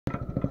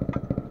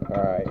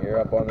Alright, you're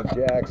up on the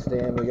jack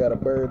stand. We got a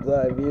bird's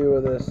eye view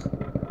of this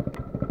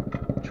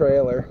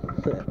trailer.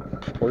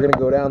 We're going to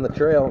go down the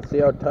trail and see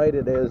how tight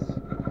it is.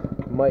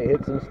 We might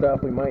hit some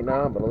stuff, we might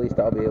not, but at least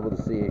I'll be able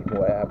to see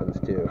what happens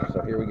too.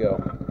 So here we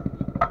go.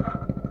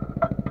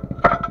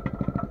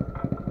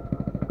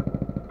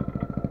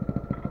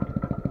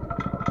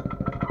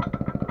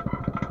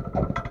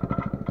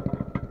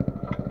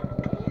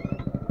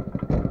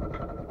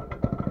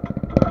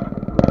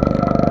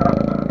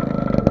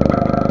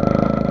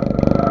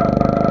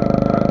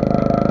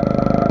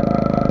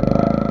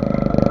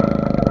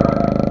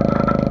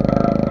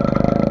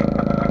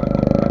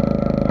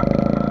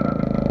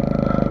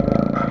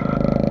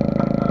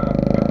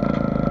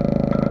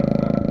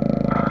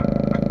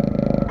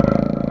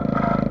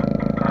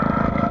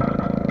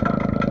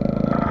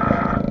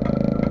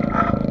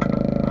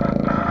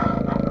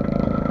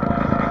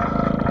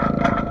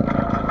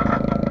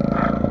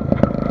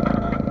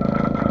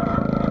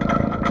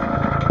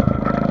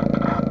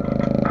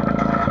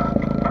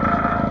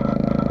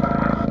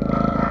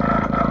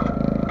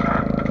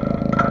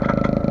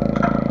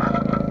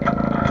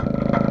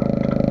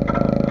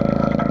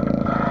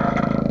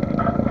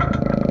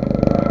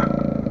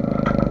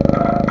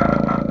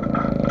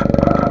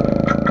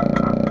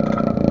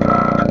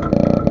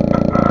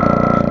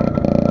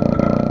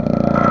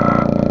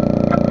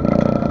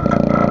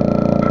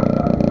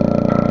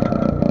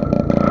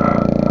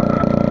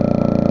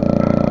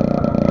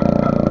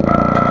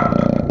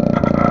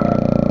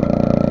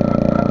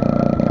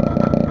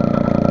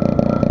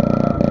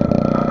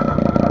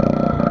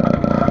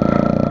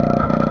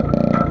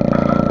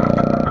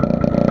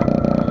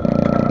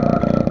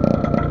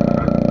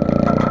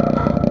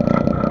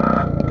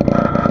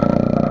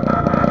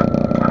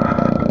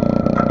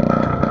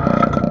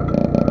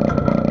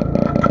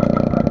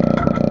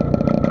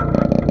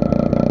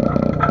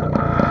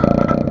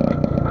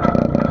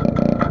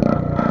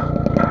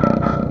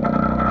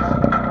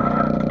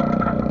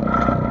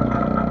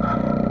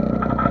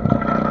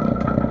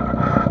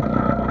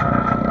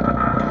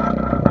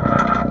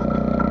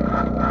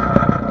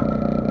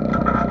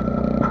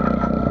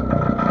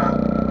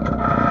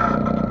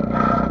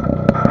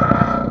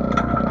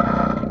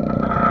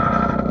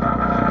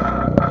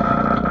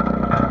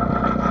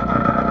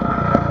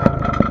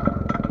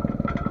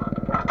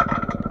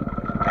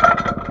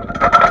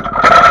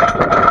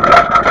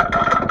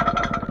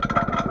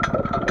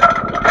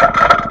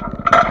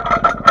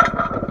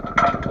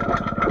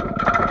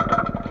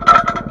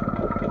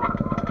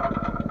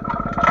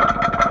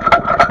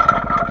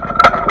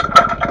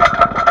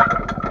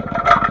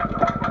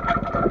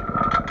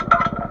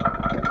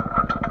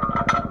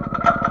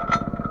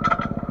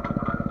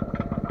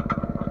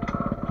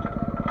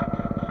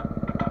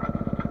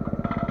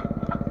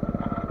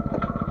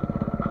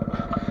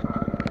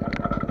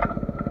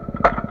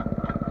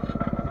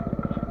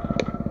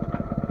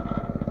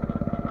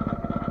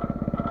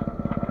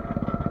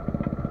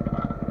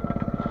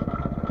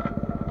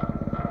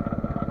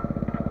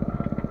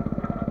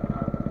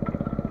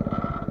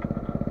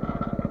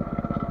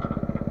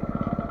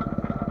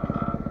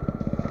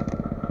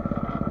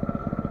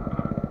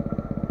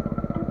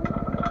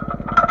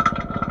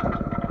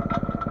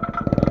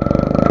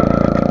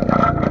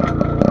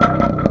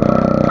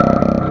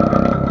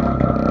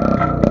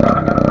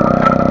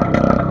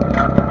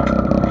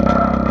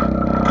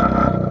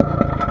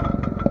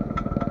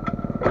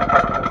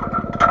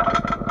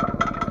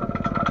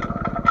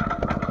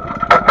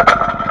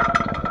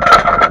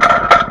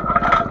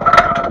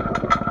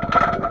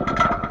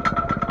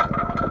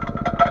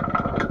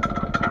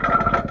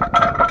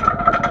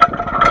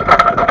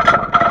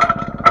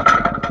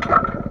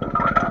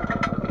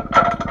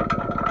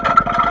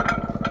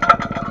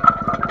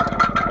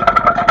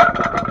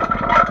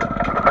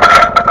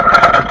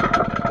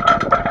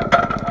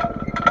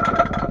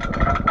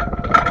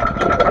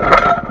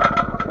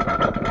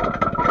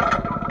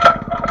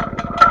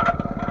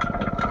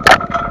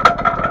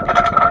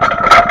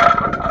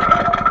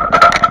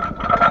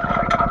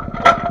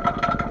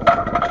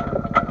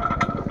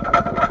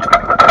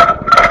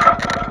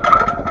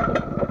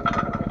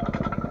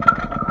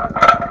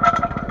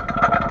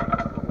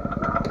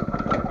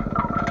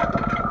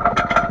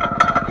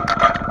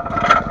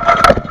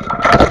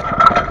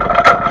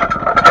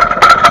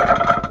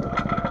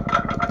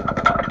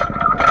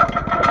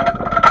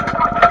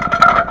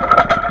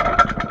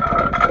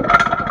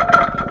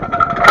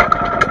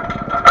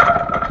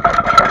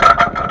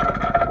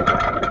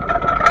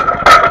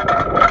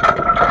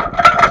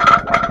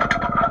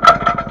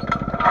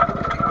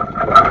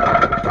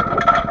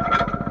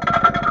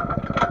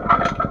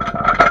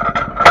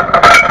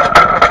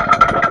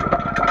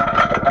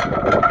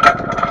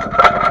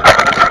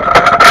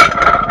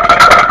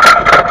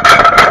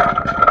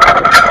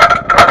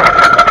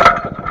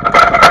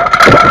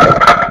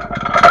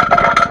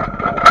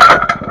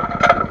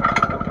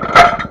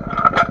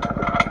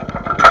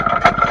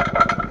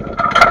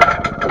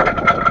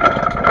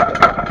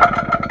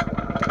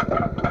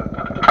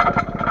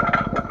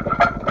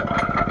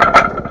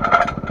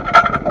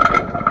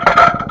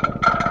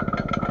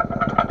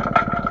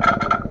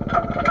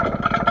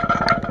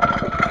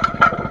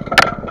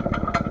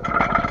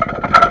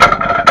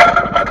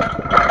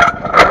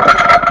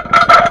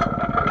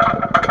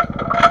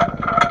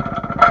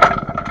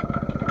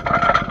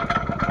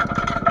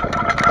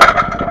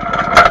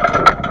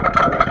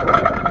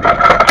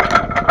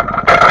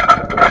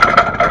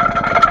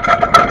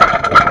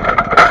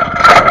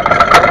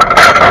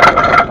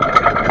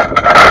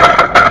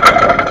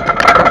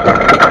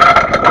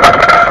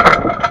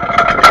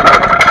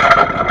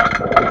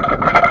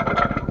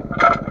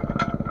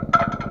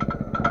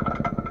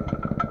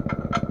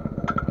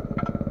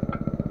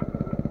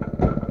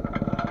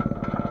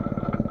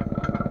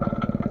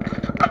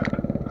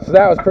 So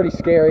that was pretty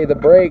scary. The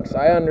brakes,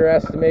 I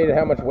underestimated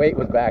how much weight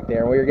was back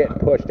there, and we were getting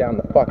pushed down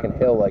the fucking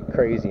hill like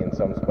crazy in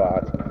some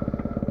spots.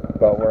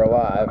 But we're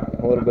alive.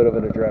 A little bit of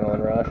an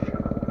adrenaline rush.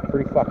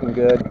 Pretty fucking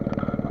good.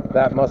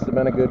 That must have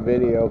been a good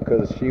video,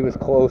 because she was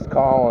close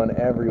calling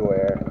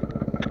everywhere.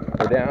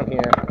 We're down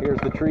here. Here's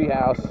the tree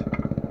house.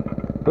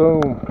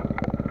 Boom.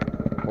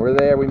 We're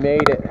there. We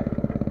made it.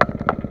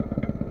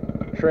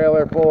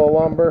 Trailer full of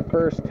lumber.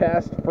 First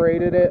test.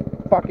 Freighted it.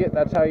 Fuck it.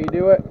 That's how you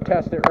do it.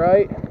 Test it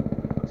right.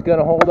 It's going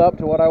to hold up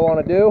to what I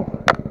want to do.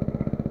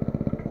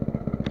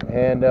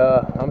 And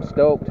I'm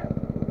stoked.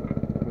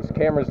 This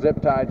camera's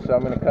zip tied, so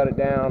I'm going to cut it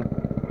down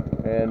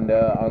and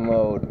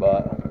unload.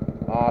 But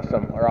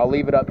awesome. Or I'll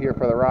leave it up here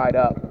for the ride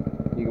up.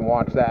 You can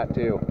watch that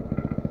too.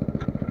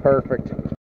 Perfect.